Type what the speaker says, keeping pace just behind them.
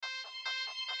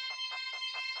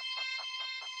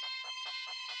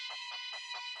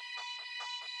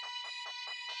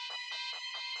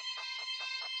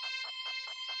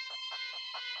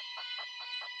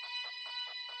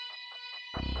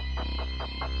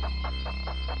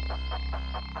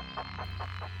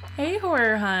Hey,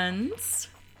 Horror Huns.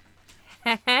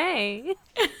 Hey.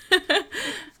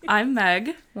 I'm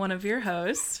Meg, one of your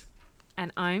hosts.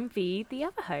 And I'm V, the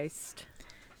other host.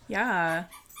 Yeah.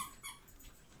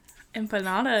 And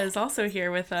Panana is also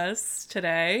here with us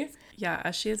today. Yeah,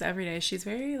 as she is every day. She's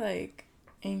very,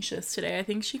 anxious today. I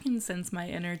think she can sense my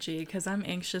energy because I'm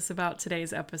anxious about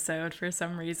today's episode for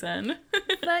some reason.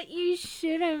 But you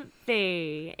shouldn't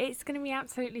be. It's going to be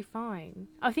absolutely fine.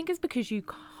 I think it's because you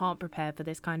can't prepare for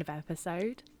this kind of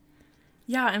episode.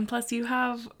 Yeah, and plus you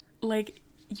have,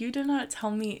 you did not tell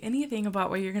me anything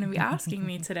about what you're going to be asking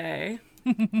me today.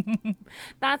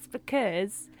 That's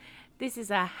because this is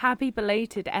a happy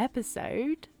belated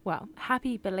episode. Well,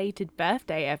 happy belated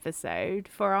birthday episode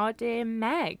for our dear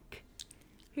Meg,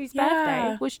 whose birthday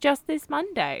Yeah. was just this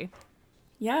Monday.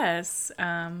 Yes.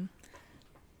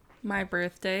 My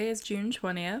birthday is June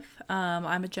 20th.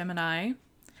 I'm a Gemini.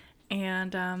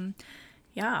 And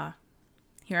yeah,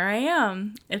 here I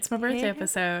am. It's my birthday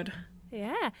episode.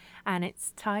 Yeah, and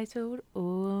it's titled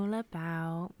All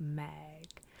About Meg.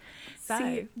 So,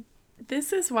 See,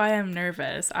 this is why I'm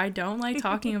nervous. I don't like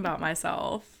talking about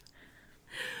myself.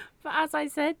 but as I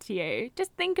said to you,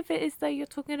 just think of it as though you're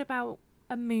talking about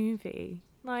a movie.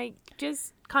 Like,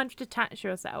 just kind of detach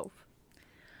yourself.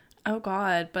 Oh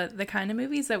God, but the kind of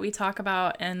movies that we talk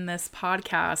about in this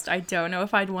podcast, I don't know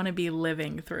if I'd want to be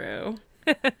living through.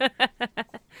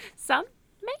 Some,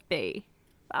 maybe,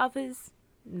 but others,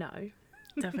 no.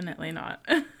 Definitely not.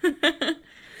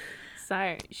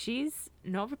 So, she's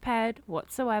not prepared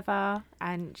whatsoever,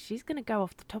 and she's going to go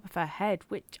off the top of her head,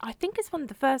 which I think is one of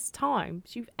the first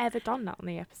times you've ever done that on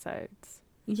the episodes.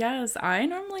 Yes, I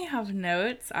normally have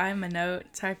notes. I'm a note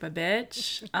type of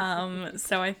bitch.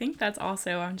 So I think that's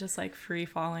also, I'm just free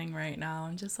falling right now.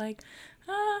 I'm just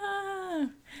ah.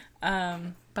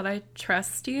 But I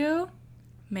trust you.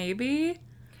 Maybe.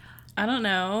 I don't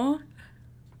know.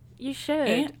 You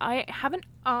should. I haven't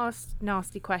asked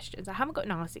nasty questions. I haven't got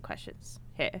nasty questions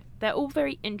here. They're all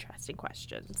very interesting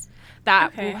questions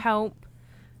that will help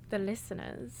the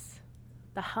listeners,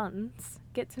 the Huns,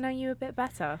 get to know you a bit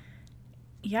better.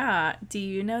 Yeah. Do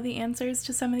you know the answers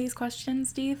to some of these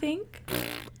questions, do you think?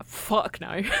 Fuck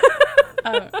no.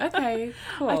 Oh, okay.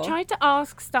 Cool. I tried to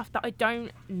ask stuff that I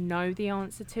don't know the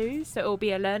answer to, so it'll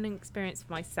be a learning experience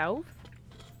for myself.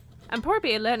 And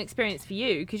probably a learning experience for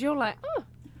you, because you're like, oh,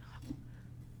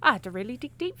 I had to really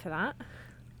dig deep for that.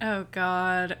 Oh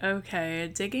God.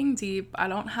 Okay. Digging deep. I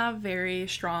don't have very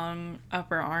strong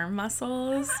upper arm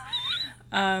muscles.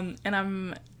 And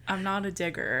I'm not a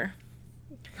digger.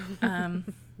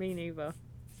 Me neither.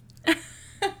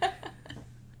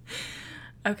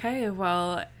 Okay,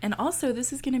 well, and also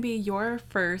this is going to be your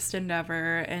first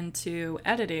endeavor into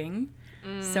editing.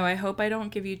 So I hope I don't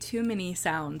give you too many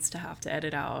sounds to have to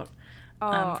edit out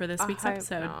for this week's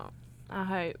episode. Not. I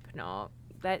hope not.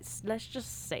 Let's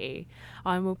just see.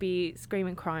 I will be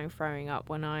screaming, crying, throwing up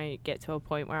when I get to a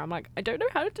point where I'm like, I don't know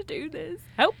how to do this.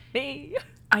 Help me.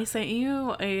 I sent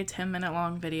you a 10-minute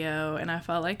long video and I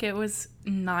felt like it was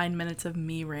 9 minutes of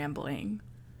me rambling.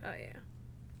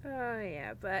 Oh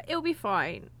yeah, but it'll be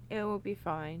fine. It will be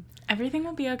fine. Everything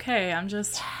will be okay. I'm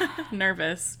just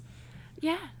nervous.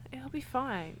 Yeah, it'll be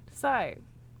fine. So,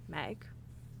 Meg,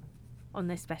 on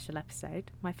this special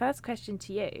episode, my first question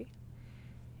to you: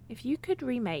 if you could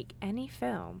remake any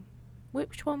film,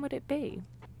 which one would it be?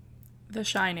 The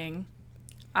Shining.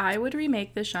 I would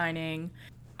remake The Shining.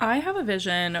 I have a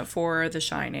vision for The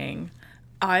Shining.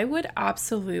 I would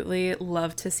absolutely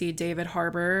love to see David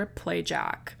Harbour play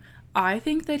Jack. I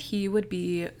think that he would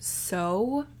be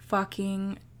so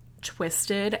fucking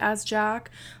twisted as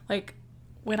Jack. Like,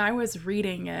 when I was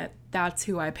reading it, that's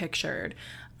who I pictured.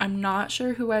 I'm not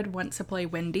sure who I'd want to play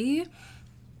Wendy,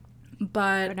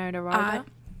 but Winona Ryder?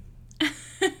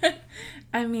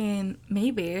 I mean,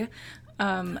 maybe.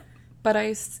 But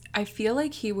I feel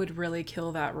like he would really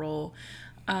kill that role.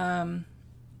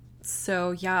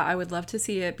 So yeah, I would love to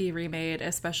see it be remade,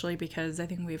 especially because I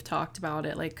think we've talked about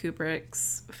it. Like,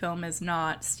 Kubrick's film is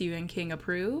not Stephen King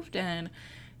approved, and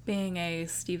being a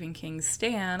Stephen King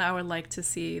stan, I would like to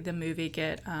see the movie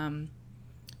get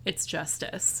its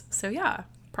justice. So yeah,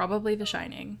 probably The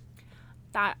Shining.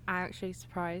 That actually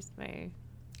surprised me.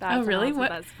 Oh really? What?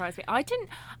 That surprised me. I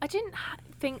didn't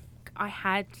think I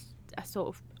had a sort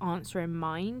of answer in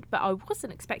mind, but I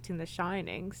wasn't expecting The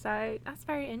Shining, so that's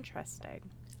very interesting.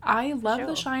 I love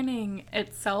The Shining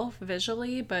itself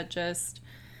visually, but just,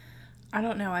 I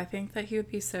don't know. I think that he would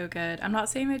be so good. I'm not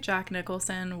saying that Jack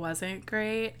Nicholson wasn't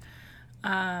great,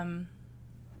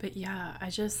 but yeah, I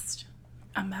just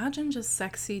imagine just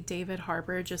sexy David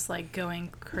Harbour just going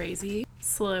crazy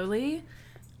slowly.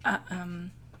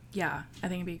 yeah, I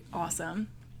think it'd be awesome.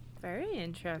 Very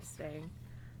interesting.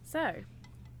 So,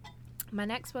 my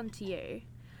next one to you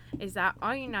is that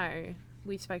I know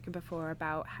we've spoken before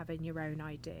about having your own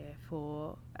idea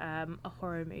for a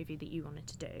horror movie that you wanted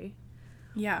to do.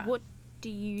 Yeah. What do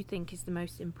you think is the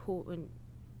most important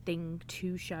thing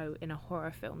to show in a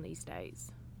horror film these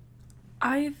days?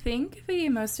 I think the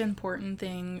most important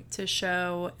thing to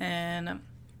show in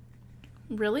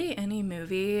really any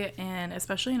movie, and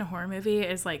especially in a horror movie,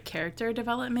 is like character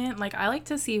development. Like, I like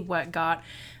to see what got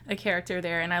a character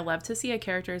there, and I love to see a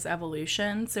character's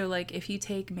evolution. So like if you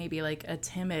take maybe like a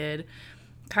timid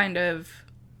kind of,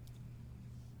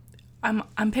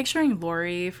 I'm picturing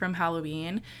Laurie from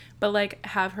Halloween, but like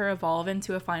have her evolve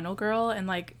into a final girl, and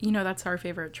like, you know, that's our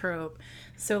favorite trope.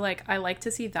 So like I like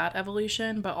to see that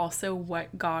evolution, but also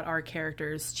what got our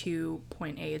characters to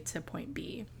point A to point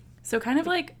B. So kind of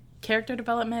like character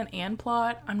development and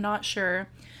plot. I'm not sure.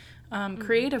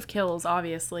 Creative kills,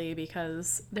 obviously,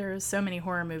 because there's so many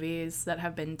horror movies that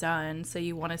have been done. So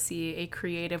you want to see a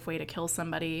creative way to kill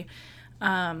somebody.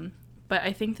 But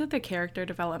I think that the character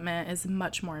development is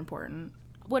much more important.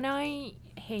 When I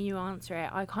hear you answer it,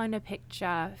 I kind of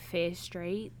picture Fear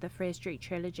Street, the Fear Street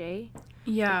trilogy.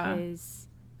 Yeah. Because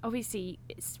obviously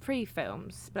it's 3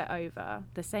 films split over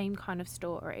the same kind of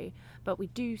story, but we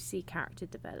do see character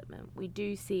development. We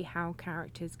do see how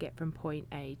characters get from point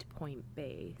A to point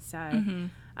B. So,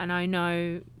 and I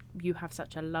know you have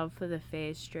such a love for the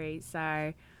Fear Street,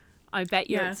 so I bet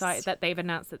you're excited that they've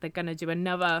announced that they're going to do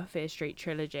another Fear Street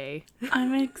trilogy.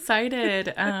 I'm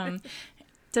excited.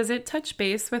 Does it touch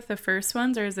base with the first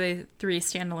ones, or is it 3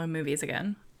 standalone movies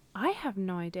again? I have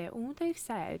no idea. All they've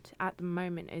said at the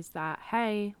moment is that,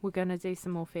 hey, we're going to do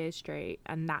some more Fear Street,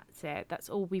 and that's it. That's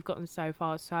all we've gotten so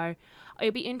far. So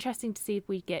it'll be interesting to see if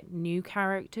we get new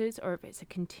characters, or if it's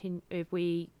if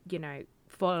we, you know,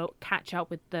 catch up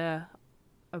with the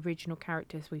original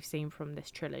characters we've seen from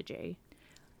this trilogy.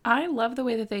 I love the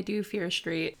way that they do Fear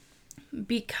Street,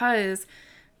 because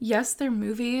yes, they're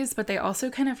movies, but they also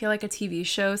kind of feel like a TV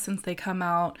show since they come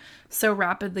out so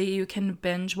rapidly. You can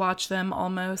binge watch them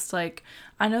almost. Like,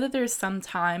 I know that there's some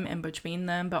time in between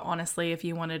them, but honestly, if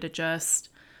you wanted to just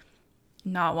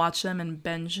not watch them and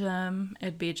binge them,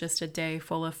 it'd be just a day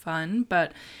full of fun.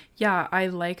 But yeah, I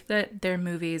like that they're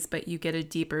movies, but you get a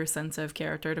deeper sense of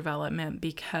character development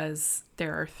because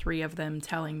there are 3 of them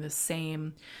telling the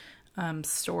same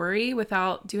story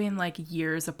without doing like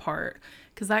years apart,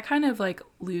 because that kind of like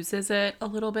loses it a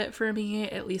little bit for me.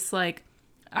 At least, like,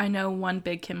 I know one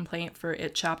big complaint for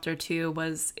It Chapter 2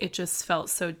 was it just felt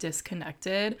so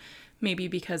disconnected, maybe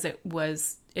because it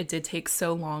did take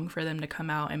so long for them to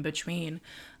come out in between.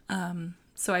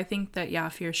 So I think that, yeah,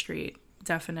 Fear Street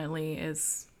definitely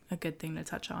is a good thing to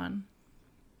touch on.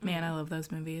 Man, I love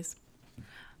those movies.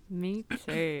 Me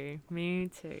too. Me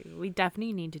too. We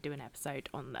definitely need to do an episode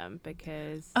on them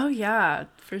because... Oh, yeah,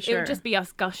 for sure. It would just be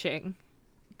us gushing.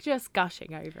 Just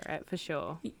gushing over it, for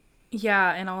sure.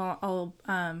 Yeah, and I'll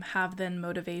have then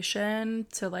motivation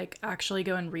to, like, actually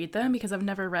go and read them, because I've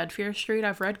never read Fear Street.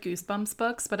 I've read Goosebumps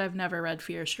books, but I've never read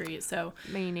Fear Street, so...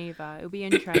 Me neither. It'll be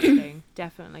interesting,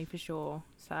 definitely, for sure.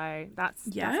 So that's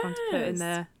one to put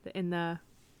in the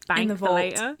bank in the vault. For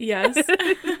later. Yes.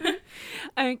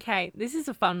 Okay, this is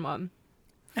a fun one.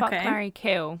 Fuck, marry,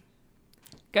 kill.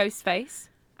 Ghostface,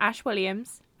 Ash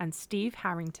Williams, and Steve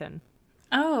Harrington.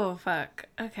 Oh, fuck.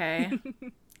 Okay.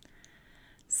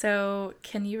 So,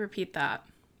 can you repeat that?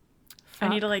 I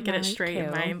need to, like, get it straight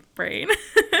in my brain.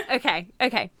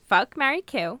 Okay. Fuck, marry,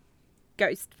 kill.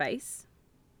 Ghostface,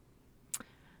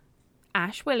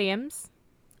 Ash Williams,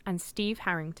 and Steve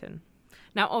Harrington.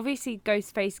 Now, obviously,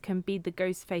 Ghostface can be the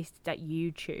Ghostface that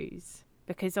you choose,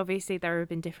 because obviously there have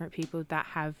been different people that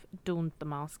have donned the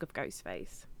mask of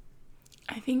Ghostface.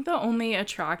 I think the only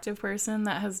attractive person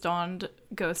that has donned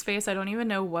Ghostface, I don't even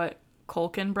know what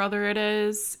Culkin brother it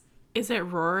is. Is it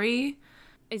Rory?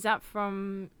 Is that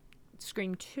from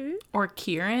Scream 2? Or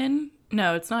Kieran?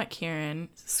 No, it's not Kieran.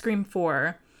 Scream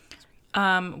 4.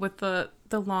 With the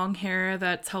long hair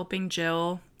that's helping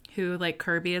Jill, who, like,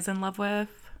 Kirby is in love with.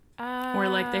 Or,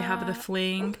 like, they have the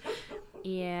fling.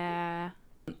 Yeah.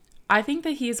 I think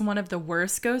that he's one of the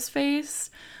worst Ghostface,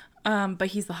 but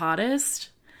he's the hottest.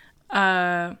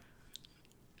 I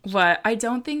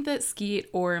don't think that Skeet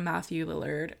or Matthew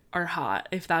Lillard are hot,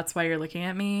 if that's why you're looking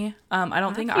at me. I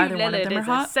don't think either one of them are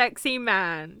hot. A sexy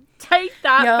man. Take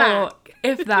that back.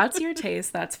 If that's your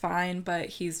taste, that's fine, but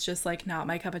he's just, like, not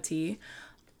my cup of tea.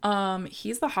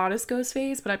 He's the hottest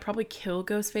Ghostface, but I'd probably kill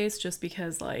Ghostface just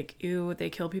because, like, ew, they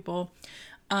kill people.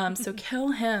 So kill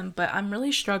him, but I'm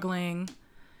really struggling,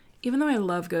 even though I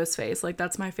love Ghostface, like,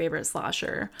 that's my favorite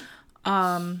slasher.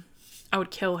 I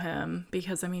would kill him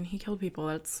because, I mean, he killed people.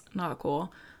 That's not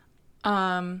cool.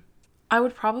 I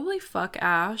would probably fuck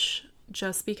Ash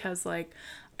just because, like,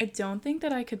 I don't think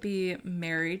that I could be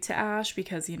married to Ash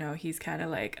because, you know, he's kind of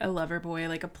like a lover boy,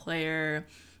 like a player.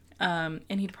 And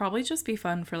he'd probably just be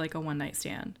fun for like a one night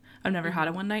stand. I've never had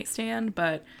a one night stand,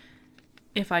 but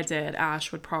if I did,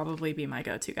 Ash would probably be my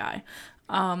go-to guy.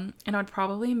 And I'd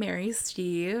probably marry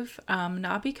Steve,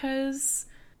 not because,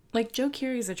 like, Joe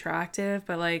Keery's attractive,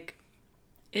 but, like,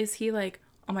 is he, like,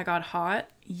 oh my god, hot?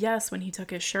 Yes, when he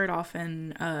took his shirt off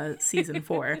in season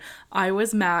 4. I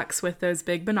was Max with those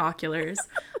big binoculars.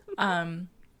 But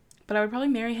I would probably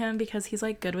marry him because he's,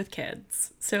 like, good with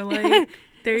kids. So, like,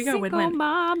 there you go, win-win. Single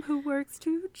mom who works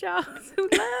 2 jobs, who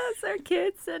loves her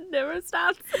kids and never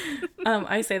stops.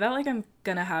 I say that like I'm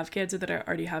gonna have kids or that I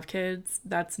already have kids.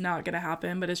 That's not gonna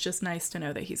happen, but it's just nice to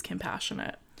know that he's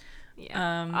compassionate.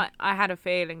 Yeah, I had a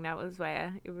feeling that was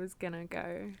where it was gonna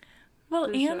go. Well,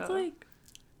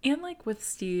 and like with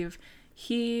Steve,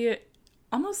 he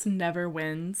almost never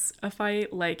wins a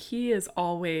fight. Like, he is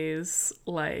always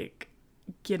like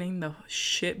getting the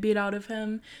shit beat out of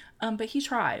him, but he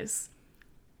tries.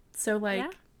 So,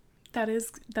 like, that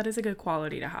is a good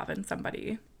quality to have in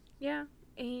somebody. Yeah,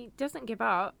 he doesn't give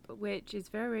up, which is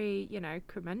very,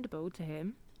 commendable to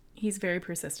him. He's very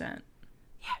persistent.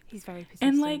 Yeah, he's very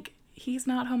persistent. And, like, he's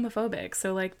not homophobic,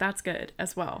 so, like, that's good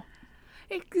as well.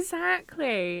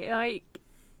 Exactly. Like,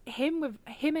 him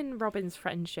and Robin's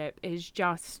friendship is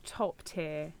just top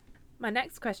tier. My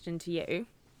next question to you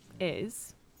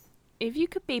is, if you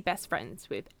could be best friends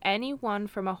with anyone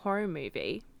from a horror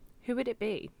movie, who would it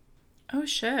be? Oh,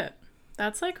 shit.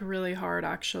 That's, like, really hard,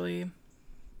 actually.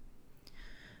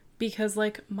 Because,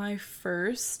 like, my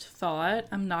first thought,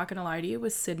 I'm not gonna lie to you,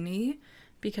 was Sydney.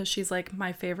 Because she's, like,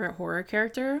 my favorite horror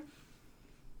character.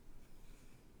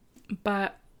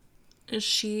 But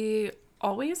she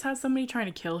always has somebody trying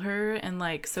to kill her. And,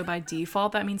 like, so by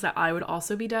default, that means that I would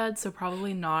also be dead. So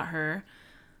probably not her.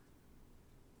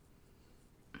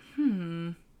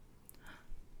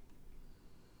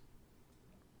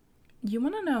 You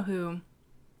want to know who?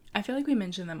 I feel like we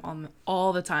mention them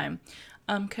all the time.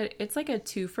 It's like a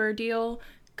twofer deal.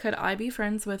 Could I be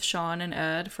friends with Shaun and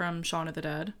Ed from Shaun of the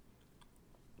Dead?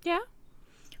 Yeah.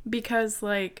 Because,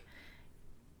 like,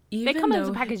 they come as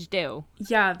a package deal.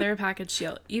 Yeah, they're a package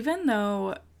deal. Even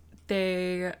though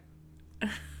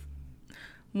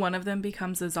one of them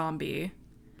becomes a zombie.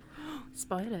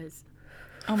 Spoilers.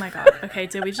 Oh my god. Okay,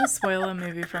 did we just spoil a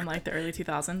movie from, like, the early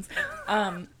 2000s?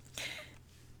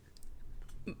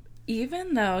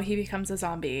 Even though he becomes a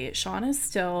zombie, Shaun is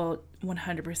still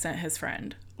 100% his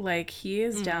friend. Like, he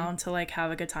is down to, like,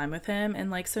 have a good time with him. And,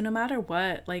 like, so no matter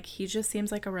what, like, he just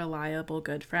seems like a reliable,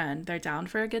 good friend. They're down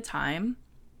for a good time.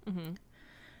 Mm-hmm.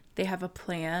 They have a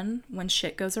plan when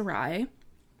shit goes awry.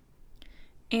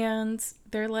 And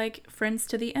they're, like, friends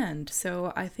to the end.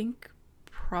 So I think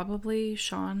probably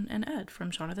Shaun and Ed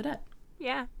from Shaun of the Dead.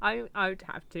 Yeah, I would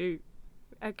have to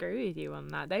agree with you on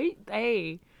that.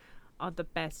 They are the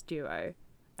best duo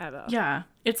ever. Yeah,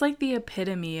 it's like the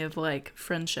epitome of, like,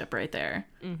 friendship right there.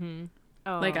 Mm-hmm.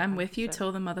 Oh, like, I'm 100%. with you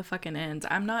till the motherfucking end.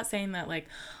 I'm not saying that, like,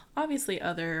 obviously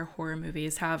other horror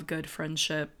movies have good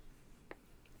friendship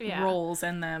roles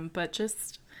in them, but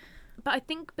I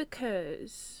think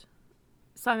because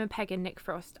Simon Pegg and Nick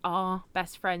Frost are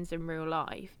best friends in real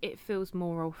life, it feels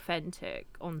more authentic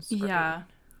on screen. Yeah,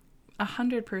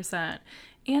 100%.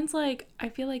 And, like, I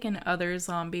feel like in other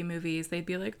zombie movies, they'd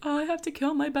be like, oh, I have to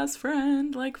kill my best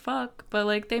friend. Like, fuck. But,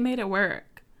 like, they made it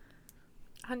work.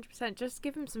 100%. Just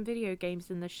give him some video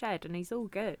games in the shed and he's all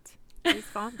good. He's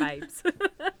fine, babes.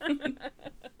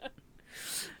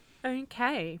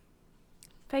 Okay.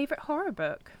 Favorite horror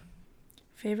book?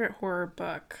 Favorite horror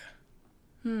book?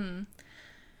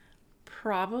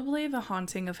 Probably The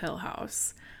Haunting of Hill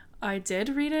House. I did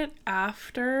read it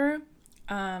after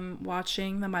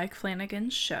watching the Mike Flanagan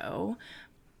show,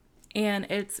 and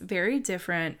it's very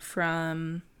different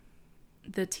from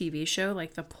the TV show,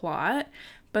 like the plot,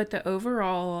 but the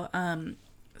overall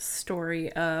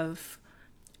story of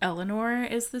Eleanor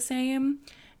is the same.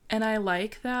 And I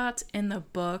like that in the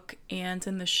book and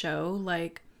in the show,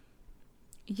 like,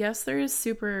 yes, there is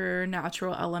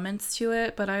supernatural elements to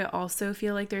it, but I also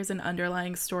feel like there's an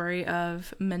underlying story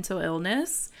of mental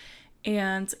illness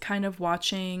and kind of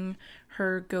watching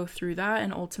her go through that.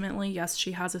 And ultimately, yes,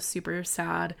 she has a super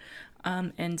sad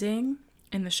ending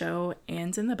in the show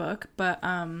and in the book, but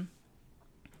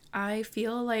I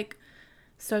feel like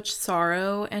such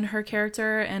sorrow in her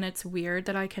character, and it's weird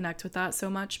that I connect with that so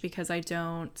much because I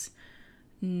don't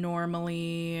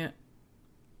normally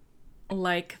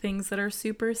like things that are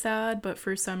super sad, but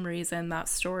for some reason that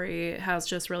story has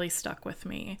just really stuck with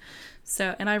me.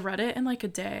 So, and I read it in like a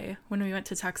day. When we went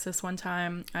to Texas one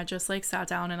time, I just like sat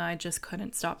down and I just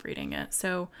couldn't stop reading it.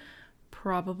 So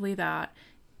probably that,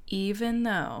 even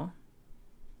though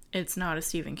it's not a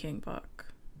Stephen King book.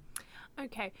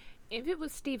 Okay, if it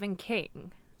was Stephen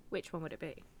King, which one would it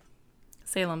be?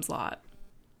 Salem's Lot.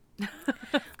 Of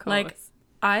course. Like,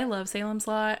 I love Salem's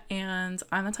Lot, and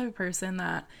I'm the type of person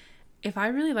that if I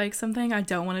really like something, I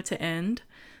don't want it to end.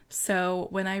 So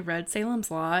when I read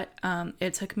Salem's Lot,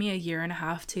 it took me 1.5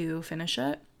 years to finish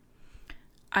it.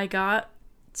 I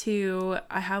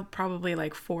have probably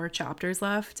like 4 chapters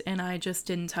left, and I just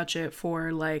didn't touch it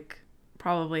for like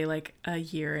probably like 1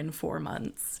 year and 4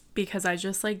 months because I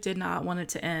just like did not want it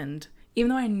to end. Even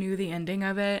though I knew the ending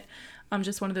of it, I'm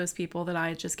just one of those people that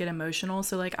I just get emotional.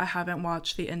 So like I haven't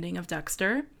watched the ending of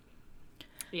Dexter.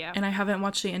 Yeah. And I haven't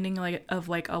watched the ending of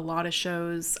a lot of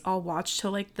shows. I'll watch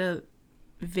till like the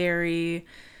very,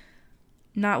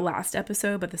 not last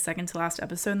episode, but the second to last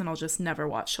episode, and then I'll just never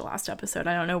watch the last episode.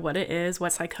 I don't know what it is,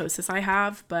 what psychosis I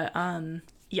have, but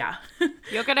yeah.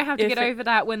 You're gonna have to get over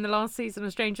that when the last season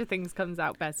of Stranger Things comes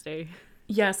out, bestie.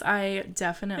 Yes, I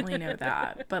definitely know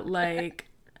that. But like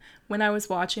when I was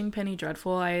watching Penny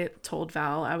Dreadful, I told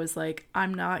Val, I was like,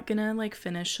 I'm not gonna like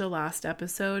finish the last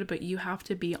episode, but you have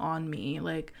to be on me.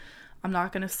 Like, I'm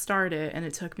not gonna start it. And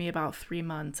it took me about 3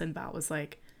 months, and Val was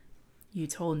like, you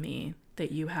told me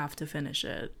that you have to finish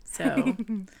it. So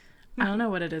I don't know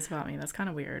what it is about me. That's kind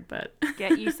of weird, but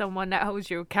get you someone that holds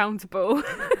you accountable.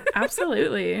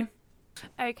 Absolutely.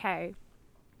 Okay.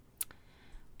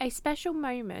 A special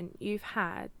moment you've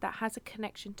had that has a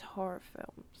connection to horror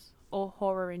films or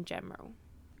horror in general.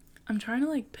 I'm trying to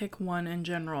like pick one in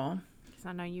general, because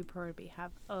I know you probably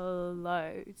have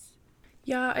loads.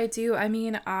 Yeah, I do. I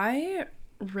mean, I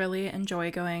really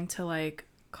enjoy going to like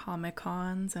comic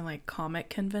cons and like comic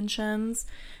conventions,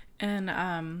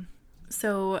 and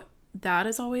so that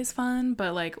is always fun.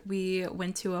 But like we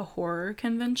went to a horror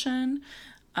convention,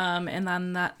 and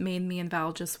then that made me and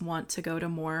Val just want to go to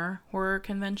more horror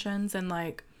conventions. And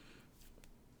like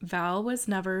Val was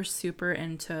never super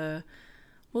into,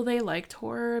 well, they liked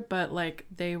horror, but like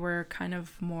they were kind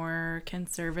of more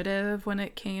conservative when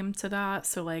it came to that.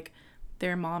 So like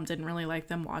their mom didn't really like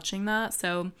them watching that.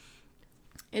 So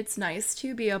it's nice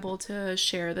to be able to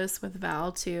share this with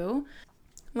Val too.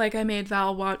 Like I made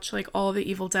Val watch like all the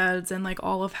Evil Deads and like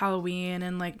all of Halloween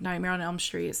and like Nightmare on Elm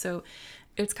Street. So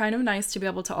it's kind of nice to be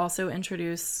able to also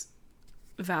introduce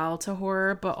Val to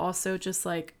horror, but also just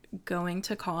like going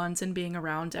to cons and being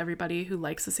around everybody who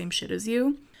likes the same shit as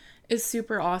you is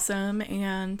super awesome.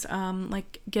 And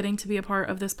like getting to be a part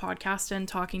of this podcast and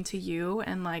talking to you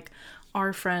and like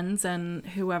our friends and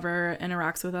whoever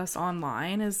interacts with us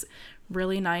online is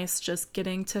really nice. Just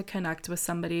getting to connect with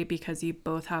somebody because you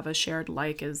both have a shared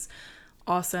like is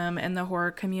awesome. And the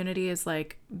horror community is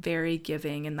like very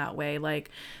giving in that way.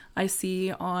 Like I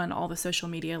see on all the social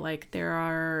media, like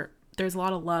there's a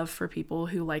lot of love for people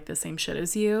who like the same shit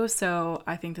as you. So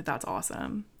I think that that's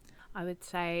awesome. I would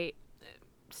say,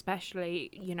 especially,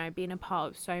 you know, being a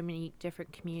part of so many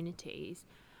different communities,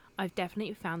 I've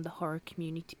definitely found the horror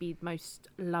community to be the most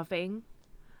loving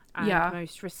and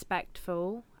most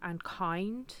respectful and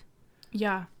kind.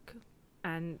 Yeah.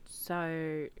 And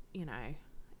so, you know,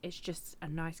 it's just a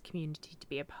nice community to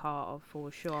be a part of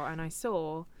for sure. And I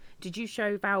saw, did you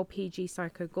show Val PG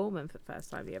Psycho Gorman for the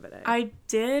first time the other day? I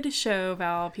did show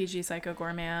Val PG Psycho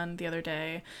Gorman the other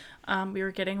day. We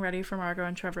were getting ready for Margot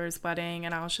and Trevor's wedding,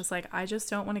 and I was just like, I just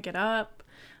don't want to get up.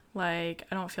 Like,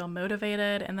 I don't feel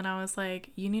motivated. And then I was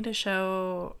like, you need to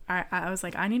show, I was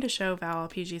like, I need to show Val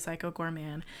PG Psycho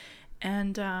Gorman.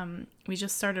 And we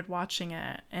just started watching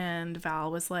it, and Val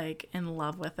was like in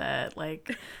love with it.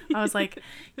 Like I was like,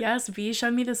 yes, V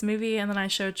showed me this movie, and then I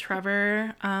showed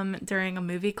Trevor during a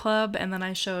movie club, and then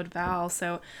I showed Val.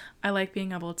 So I like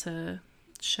being able to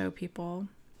show people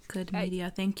good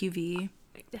media. Thank you, V.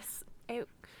 Yes,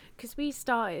 because we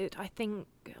started, I think,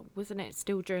 wasn't it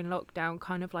still during lockdown,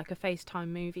 kind of like a FaceTime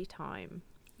movie time?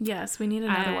 Yes, we need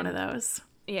another one of those.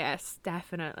 Yes,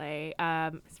 definitely.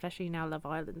 Especially now Love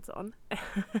Island's on.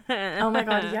 Oh my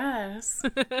god, yes.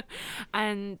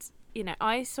 And, you know,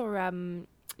 I saw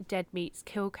Dead Meat's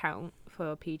Kill Count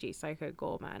for PG Psycho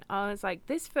Gorman. I was like,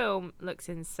 this film looks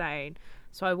insane.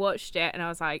 So I watched it and I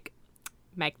was like,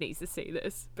 Meg needs to see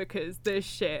this because this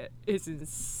shit is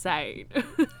insane.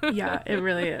 Yeah, it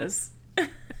really is.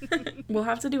 We'll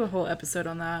have to do a whole episode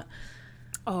on that.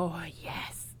 Oh,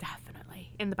 yes,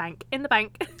 definitely. In the bank. In the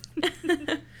bank.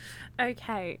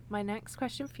 Okay, my next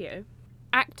question for you.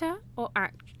 Actor or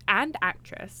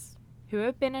actress who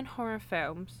have been in horror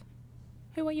films,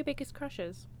 who are your biggest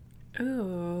crushes?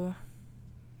 Ooh,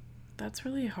 that's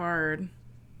really hard.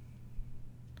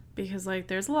 Because, like,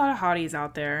 there's a lot of hotties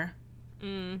out there.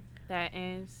 There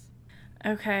is.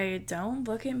 Okay, don't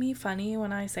look at me funny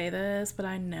when I say this, but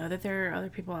I know that there are other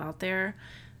people out there.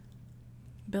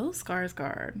 Bill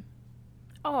Skarsgård.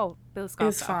 Oh, Bill Skarsgård.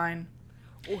 Is fine.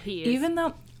 Oh, he is. Even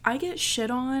though I get shit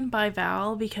on by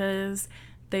Val because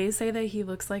they say that he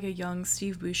looks like a young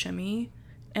Steve Buscemi.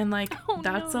 And, like,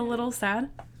 that's a little sad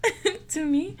to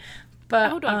me. But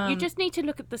hold on, you just need to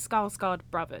look at the Skarsgård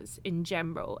brothers in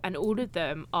general, and all of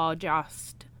them are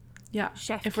just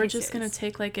chef if we're just gonna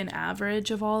take like an average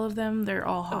of all of them, they're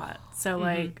all hot. So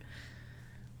like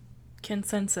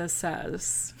consensus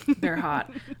says they're hot.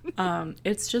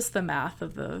 It's just the math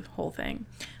of the whole thing.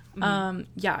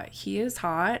 Yeah, he is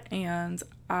hot, and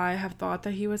I have thought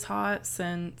that he was hot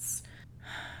since,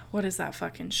 what is that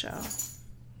fucking show?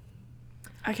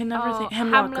 I can never think.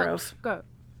 Hemlock Grove. Go.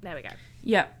 There we go.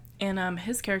 Yeah. And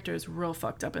his character is real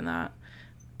fucked up in that.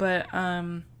 But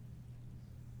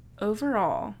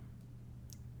overall,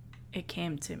 it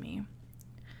came to me.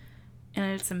 And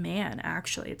it's a man,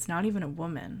 actually. It's not even a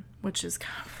woman, which is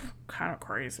kind of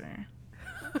crazy.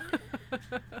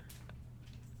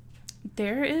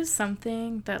 There is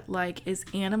something that, like, is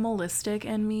animalistic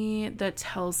in me that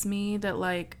tells me that,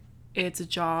 like, it's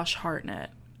Josh Hartnett.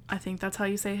 I think that's how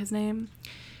you say his name.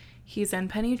 He's in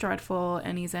Penny Dreadful,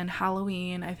 and he's in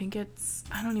Halloween. I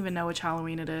don't even know which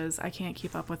Halloween it is. I can't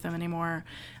keep up with him anymore.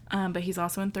 But he's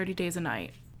also in 30 Days a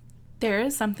Night. There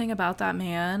is something about that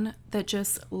man that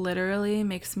just literally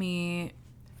makes me...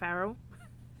 Feral?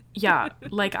 Yeah,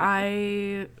 like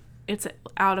it's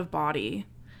out of body.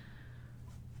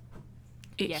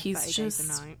 He's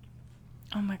just...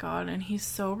 Oh my god, and he's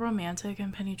so romantic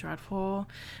in Penny Dreadful,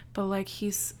 but, like,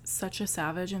 he's such a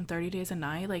savage in 30 Days a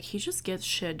Night. Like, he just gets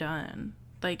shit done.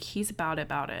 Like, he's about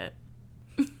it.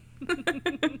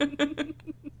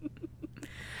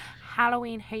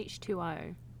 Halloween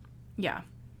H2O. Yeah,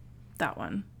 that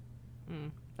one.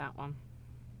 That one.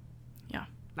 Yeah.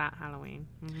 That Halloween.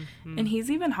 Mm-hmm. And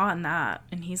he's even hot in that,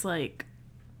 and he's, like,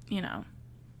 you know,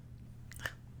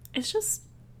 it's just...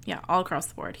 Yeah, all across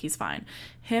the board. He's fine.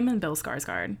 Him and Bill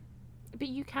Skarsgård. But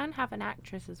you can have an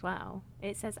actress as well.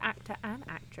 It says actor and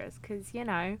actress because, you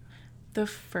know. The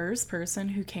first person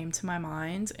who came to my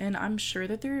mind, and I'm sure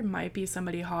that there might be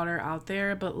somebody hotter out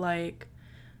there, but, like,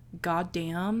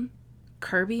 goddamn,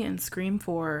 Kirby in Scream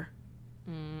 4.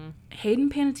 Hayden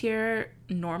Panettiere,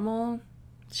 normal,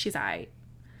 she's aight.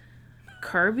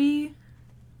 Kirby,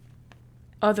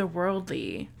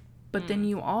 otherworldly. But then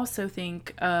you also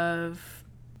think of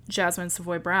Jasmine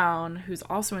Savoy Brown, who's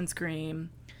also in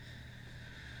Scream,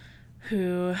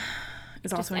 who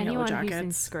is also in Yellow Jackets. Who's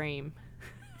in Scream.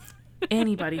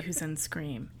 Anybody who's in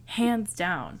Scream, hands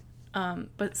down.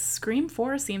 But Scream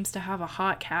 4 seems to have a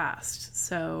hot cast.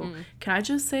 So can I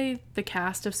just say the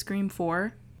cast of Scream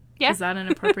 4? Yeah. Is that an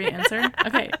appropriate answer?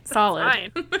 Okay,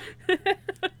 solid.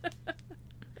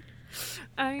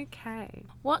 Okay.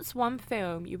 What's one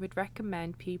film you would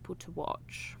recommend people to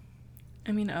watch?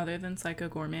 I mean, other than Psycho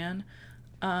Goreman,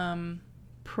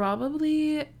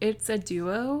 probably it's a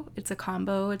duo, it's a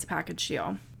combo, it's a package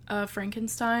deal.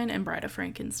 Frankenstein and Bride of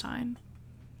Frankenstein.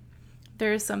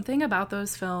 There's something about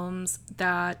those films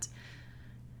that,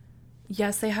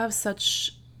 yes, they have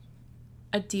such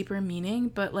a deeper meaning,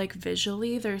 but, like,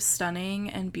 visually they're stunning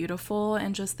and beautiful,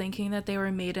 and just thinking that they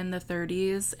were made in the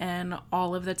 30s and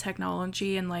all of the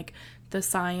technology and, like, the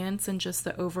science and just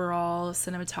the overall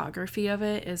cinematography of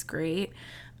it is great.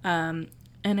 And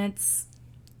it's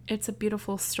a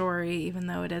beautiful story, even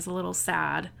though it is a little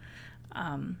sad.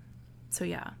 So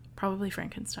yeah, probably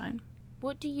Frankenstein.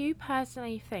 What do you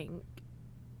personally think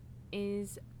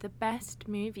is the best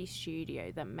movie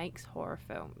studio that makes horror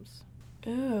films?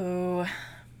 Ooh.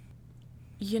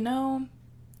 You know,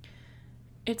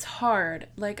 it's hard.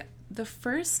 Like, the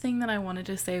first thing that I wanted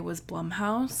to say was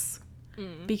Blumhouse.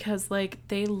 Because, like,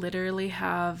 they literally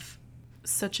have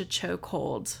such a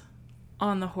chokehold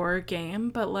on the horror game,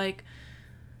 but, like,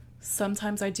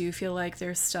 sometimes I do feel like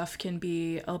their stuff can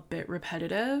be a bit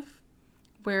repetitive,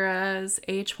 whereas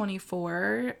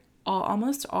A24,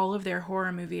 almost all of their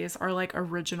horror movies are, like,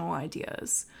 original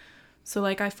ideas. So,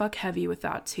 like, I fuck heavy with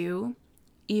that, too,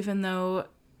 even though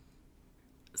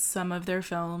some of their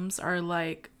films are,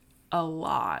 like, a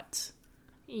lot.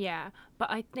 Yeah, but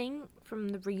I think from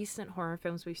the recent horror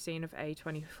films we've seen of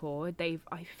A24,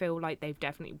 I feel like they've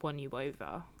definitely won you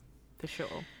over, for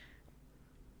sure.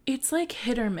 It's like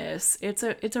hit or miss. It's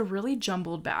a really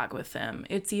jumbled bag with them.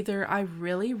 It's either I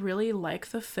really, really like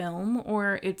the film,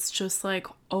 or it's just like,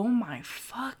 oh my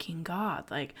fucking God,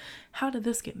 like, how did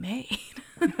this get made?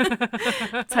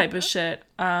 Type of shit.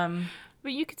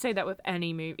 But you could say that with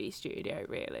any movie studio,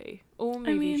 really. All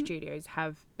I movie mean, studios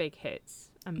have big hits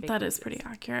and big that is misses. pretty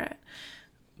accurate.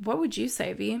 What would you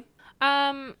say, V?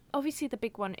 Obviously the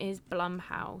big one is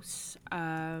Blumhouse.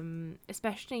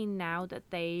 Especially now that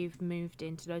they've moved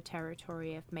into the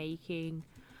territory of making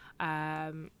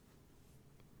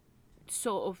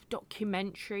sort of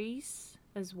documentaries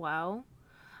as well.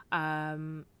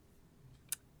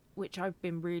 Which I've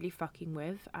been really fucking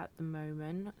with at the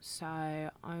moment. So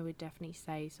I would definitely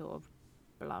say sort of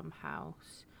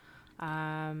Blumhouse.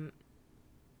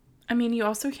 I mean, you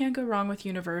also can't go wrong with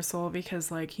Universal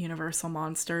because, like, Universal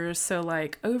Monsters. So,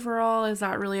 like, overall, is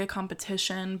that really a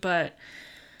competition? But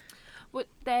What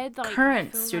they're like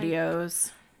current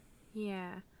studios. Like,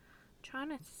 yeah. Trying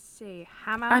to see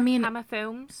Hammer. I mean, Hammer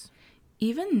Films.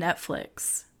 Even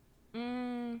Netflix.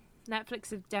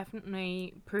 Netflix have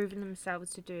definitely proven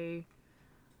themselves to do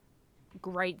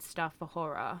great stuff for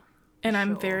horror. And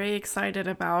I'm very excited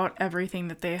about everything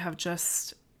that they have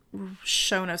just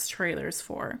shown us trailers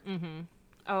for.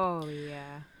 Oh,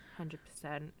 yeah.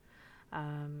 100%.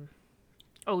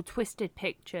 Twisted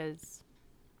Pictures.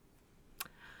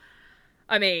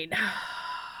 I mean,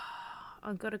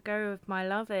 I've got to go with my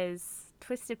lovers.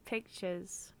 Twisted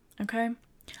Pictures. Okay.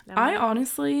 I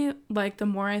honestly, like, the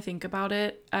more I think about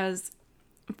it, as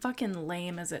fucking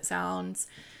lame as it sounds,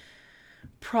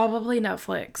 probably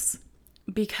Netflix.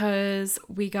 Because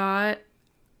we got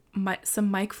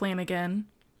some Mike Flanagan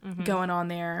going on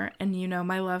there, and you know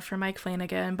my love for Mike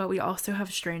Flanagan, but we also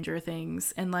have Stranger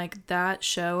Things, and like that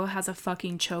show has a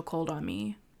fucking chokehold on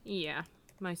me. Yeah,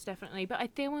 most definitely. But I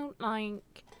feel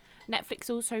like Netflix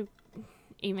also,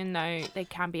 even though they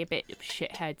can be a bit of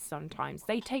shitheads sometimes,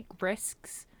 they take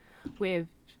risks with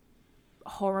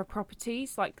horror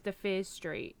properties like the Fear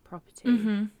Street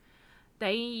property.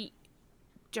 They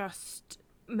just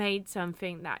made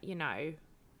something that, you know,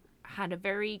 had a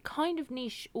very kind of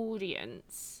niche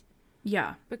audience.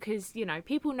 Yeah. Because, you know,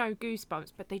 people know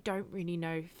Goosebumps, but they don't really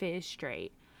know Fear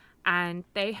Street. And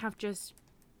they have just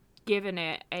given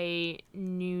it a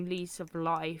new lease of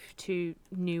life to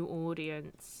new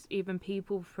audience. Even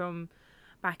people from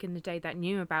back in the day that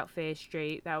knew about Fear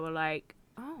Street that were like,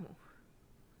 oh,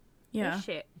 yeah,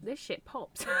 this shit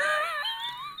pops.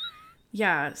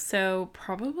 Yeah, so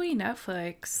probably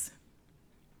Netflix.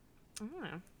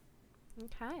 Oh,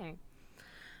 okay.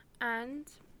 And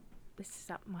this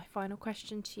is my final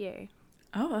question to you.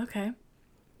 Oh, okay.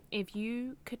 If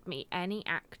you could meet any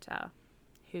actor,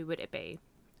 who would it be?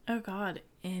 Oh, God.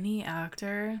 Any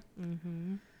actor?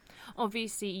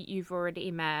 Obviously, you've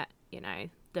already met, you know,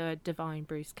 the divine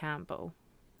Bruce Campbell.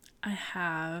 I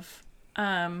have.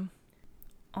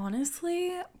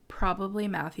 Honestly, probably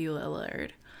Matthew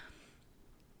Lillard.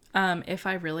 If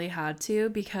I really had to,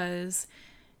 because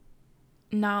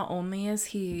not only is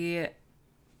he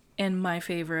in my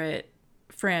favorite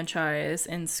franchise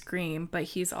in Scream, but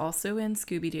he's also in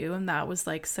Scooby-Doo, and that was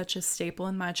like such a staple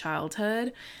in my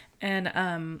childhood.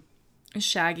 And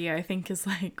Shaggy, I think, is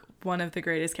like one of the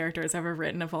greatest characters ever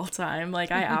written of all time.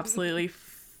 Like, I absolutely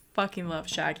fucking love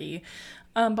Shaggy.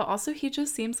 But also he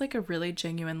just seems like a really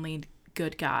genuinely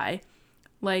good guy.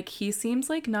 Like, he seems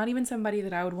like not even somebody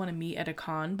that I would want to meet at a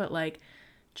con, but like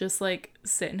just like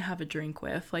sit and have a drink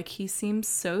with. Like, he seems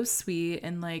so sweet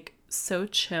and like so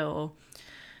chill.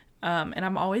 And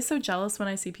I'm always so jealous when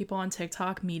I see people on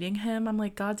TikTok meeting him. I'm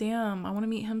like, God damn, I want to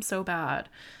meet him so bad.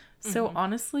 So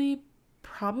honestly,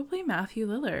 probably Matthew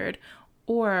Lillard.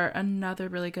 Or another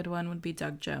really good one would be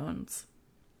Doug Jones.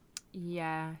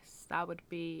 Yes, that would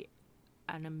be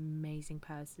an amazing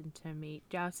person to meet.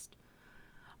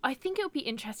 I think it would be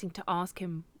interesting to ask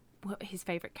him what his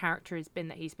favourite character has been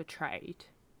that he's portrayed.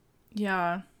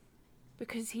 Yeah.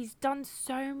 Because he's done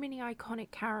so many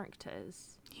iconic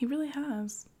characters. He really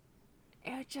has.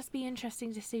 It would just be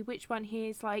interesting to see which one he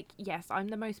is like, yes, I'm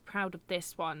the most proud of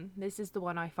this one. This is the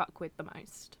one I fuck with the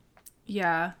most.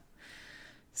 Yeah.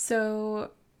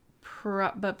 So,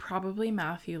 but probably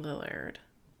Matthew Lillard.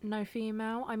 No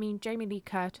female? I mean, Jamie Lee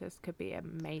Curtis could be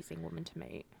an amazing woman to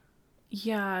meet.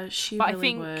 Yeah, she but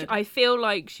really would. I feel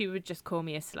like she would just call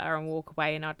me a slur and walk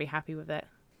away, and I'd be happy with it.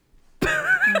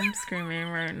 I'm screaming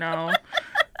right now.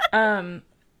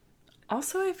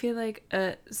 Also, I feel like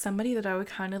somebody that I would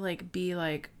kind of like be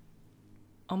like,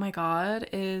 oh my God,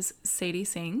 is Sadie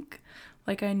Sink.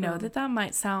 Like, I know that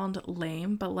might sound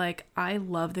lame, but like, I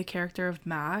love the character of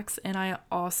Max, and I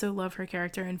also love her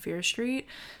character in Fear Street.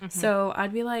 So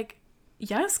I'd be like,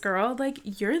 Yes, girl. Like,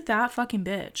 you're that fucking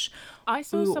bitch. I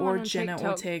saw Ooh, someone or on Jenna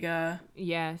TikTok. Ortega.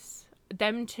 Yes,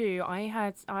 them too.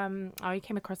 I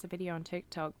came across a video on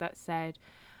TikTok that said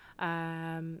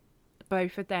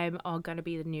both of them are going to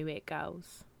be the new It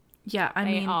Girls. Yeah, I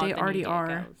They mean, are they the new already It are.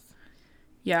 Girls.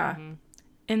 Yeah. Mm-hmm.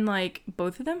 And, like,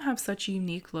 both of them have such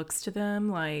unique looks to them.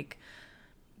 Like,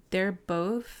 they're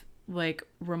both, like,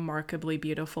 remarkably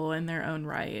beautiful in their own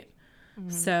right. Mm-hmm.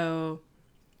 So,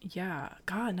 yeah.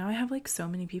 God, now I have, like, so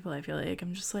many people, I feel like.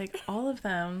 I'm just like, all of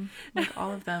them. Like,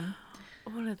 all of them.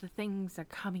 All of the things are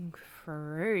coming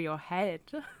through your head.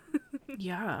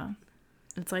 Yeah.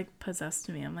 It's, like, possessed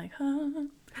me. I'm like, huh.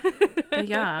 But,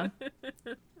 yeah.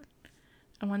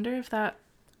 I wonder if that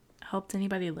helped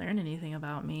anybody learn anything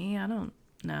about me. I don't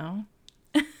know.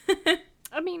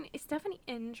 I mean, it's definitely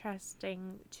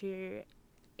interesting to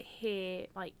hear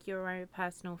like your own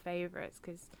personal favorites,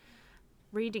 because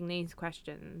reading these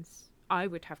questions, I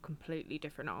would have completely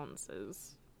different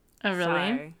answers. Oh,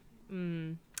 really?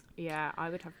 So, yeah, I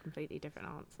would have completely different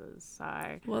answers.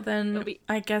 So, Well, then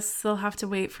I guess they'll have to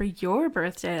wait for your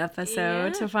birthday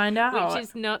episode to find out. Which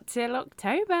is not till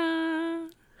October.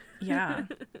 Yeah.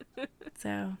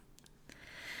 So,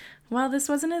 well, this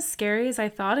wasn't as scary as I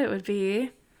thought it would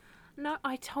be. No,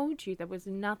 I told you there was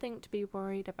nothing to be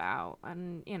worried about.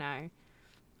 And, you know,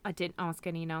 I didn't ask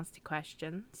any nasty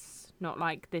questions. Not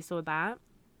like this or that.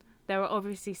 There were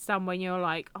obviously some when you're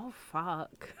like, oh,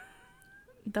 fuck.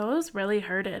 Those really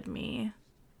hurted me.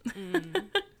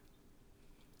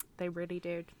 They really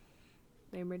did.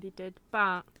 They really did.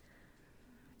 But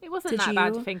it wasn't that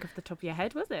bad to think off the top of your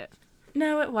head, was it?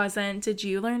 No, it wasn't. Did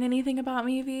you learn anything about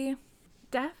me, V?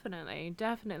 Definitely,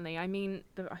 definitely. I mean,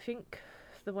 I think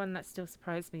the one that still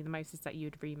surprised me the most is that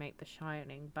you'd remake The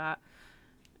Shining, but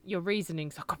your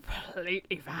reasonings are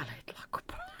completely valid.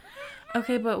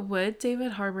 Okay, but would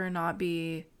David Harbour not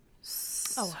be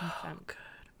so good?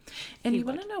 And you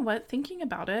want to know what? Thinking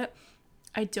about it,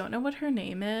 I don't know what her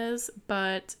name is,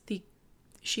 but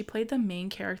she played the main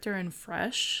character in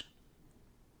Fresh.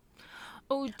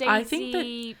 Oh,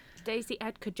 Daisy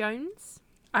Edgar Jones?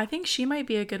 I think she might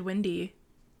be a good Wendy.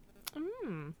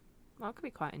 That could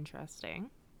be quite interesting.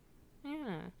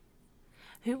 Yeah.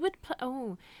 Who would play...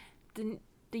 Oh, the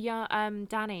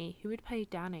Danny. Who would play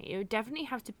Danny? It would definitely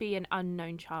have to be an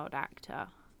unknown child actor.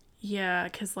 Yeah,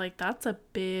 because, like, that's a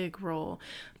big role.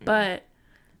 But...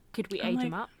 Could we age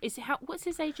him up? What's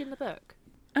his age in the book?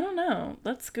 I don't know.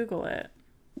 Let's Google it.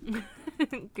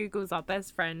 Google's our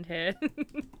best friend here.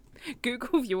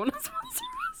 Google if you want to sponsor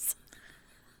us.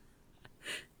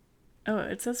 Oh,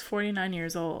 it says 49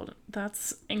 years old.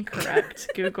 That's incorrect.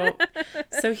 Google.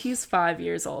 So he's 5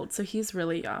 years old. So he's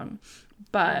really young.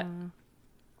 But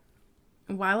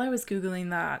while I was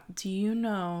Googling that, do you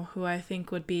know who I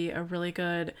think would be a really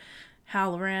good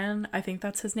Halloran? I think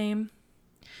that's his name.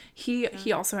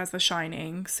 He also has The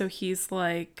Shining. So he's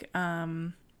like,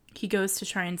 he goes to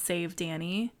try and save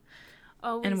Danny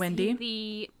and Wendy. He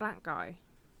the black guy?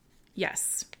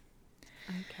 Yes.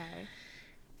 Okay.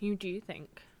 Who do you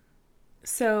think?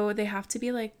 So they have to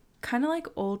be like kind of like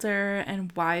older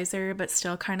and wiser, but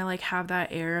still kind of like have that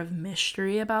air of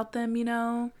mystery about them, you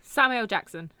know? Samuel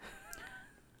Jackson.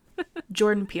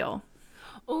 Jordan Peele.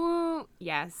 Oh,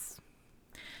 yes.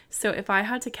 So if I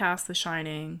had to cast The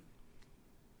Shining,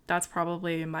 that's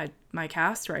probably my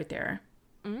cast right there.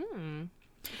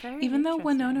 Even though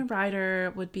Winona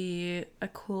Ryder would be a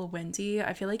cool Wendy,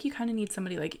 I feel like you kind of need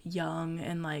somebody like young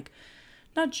and like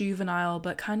not juvenile,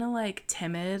 but kind of like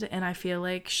timid, and I feel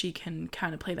like she can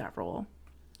kind of play that role.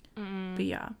 But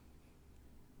yeah.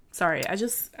 Sorry, I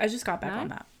just got back on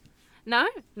that. No.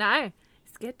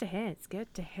 It's good to hear. It's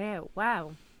good to hear.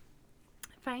 Wow.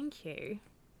 Thank you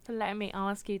for letting me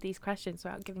ask you these questions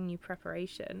without giving you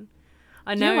preparation.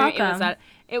 I know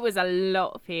it was a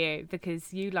lot for you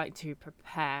because you like to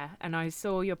prepare, and I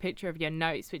saw your picture of your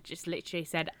notes, which just literally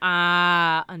said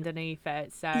underneath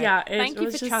it. So yeah, thank you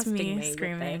for just trusting me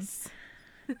screaming. With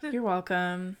this. You're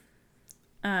welcome.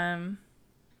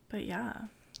 But yeah,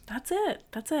 that's it.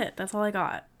 That's all I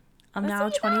got. I'm now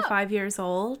 25 years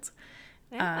old.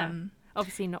 Yeah.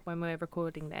 Obviously not when we're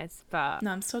recording this, but no,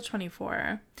 I'm still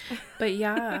 24. But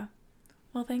yeah.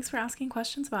 Well, thanks for asking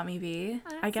questions about me, V.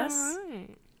 I guess,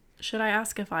 right. Should I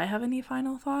ask if I have any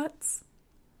final thoughts?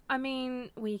 I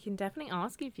mean, we can definitely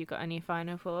ask if you've got any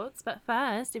final thoughts. But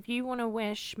first, if you want to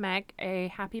wish Meg a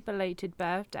happy belated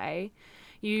birthday,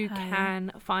 you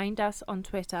can find us on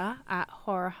Twitter at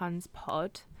Horror Huns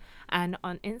Pod and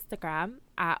on Instagram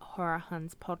at Horror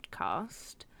Huns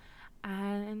Podcast.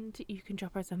 And you can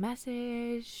drop us a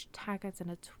message, tag us in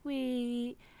a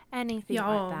tweet, Anything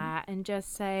like that, and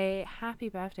just say happy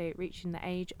birthday reaching the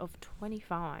age of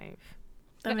 25.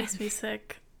 That makes me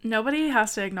sick. Nobody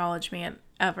has to acknowledge me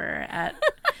ever at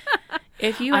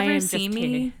if you ever see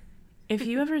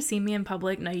me in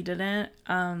public, no you didn't,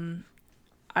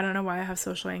 I don't know why I have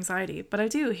social anxiety, but I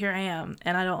do. Here I am,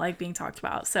 and I don't like being talked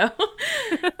about. So,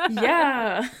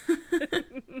 yeah.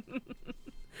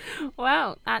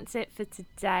 Well, that's it for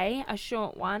today. A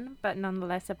short one, but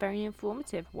nonetheless a very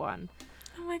informative one.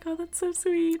 Oh my god, that's so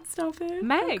sweet. Stop it.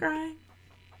 Meg,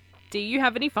 do you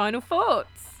have any final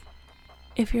thoughts?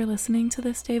 If you're listening to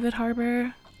this, David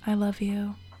Harbour, I love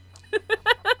you.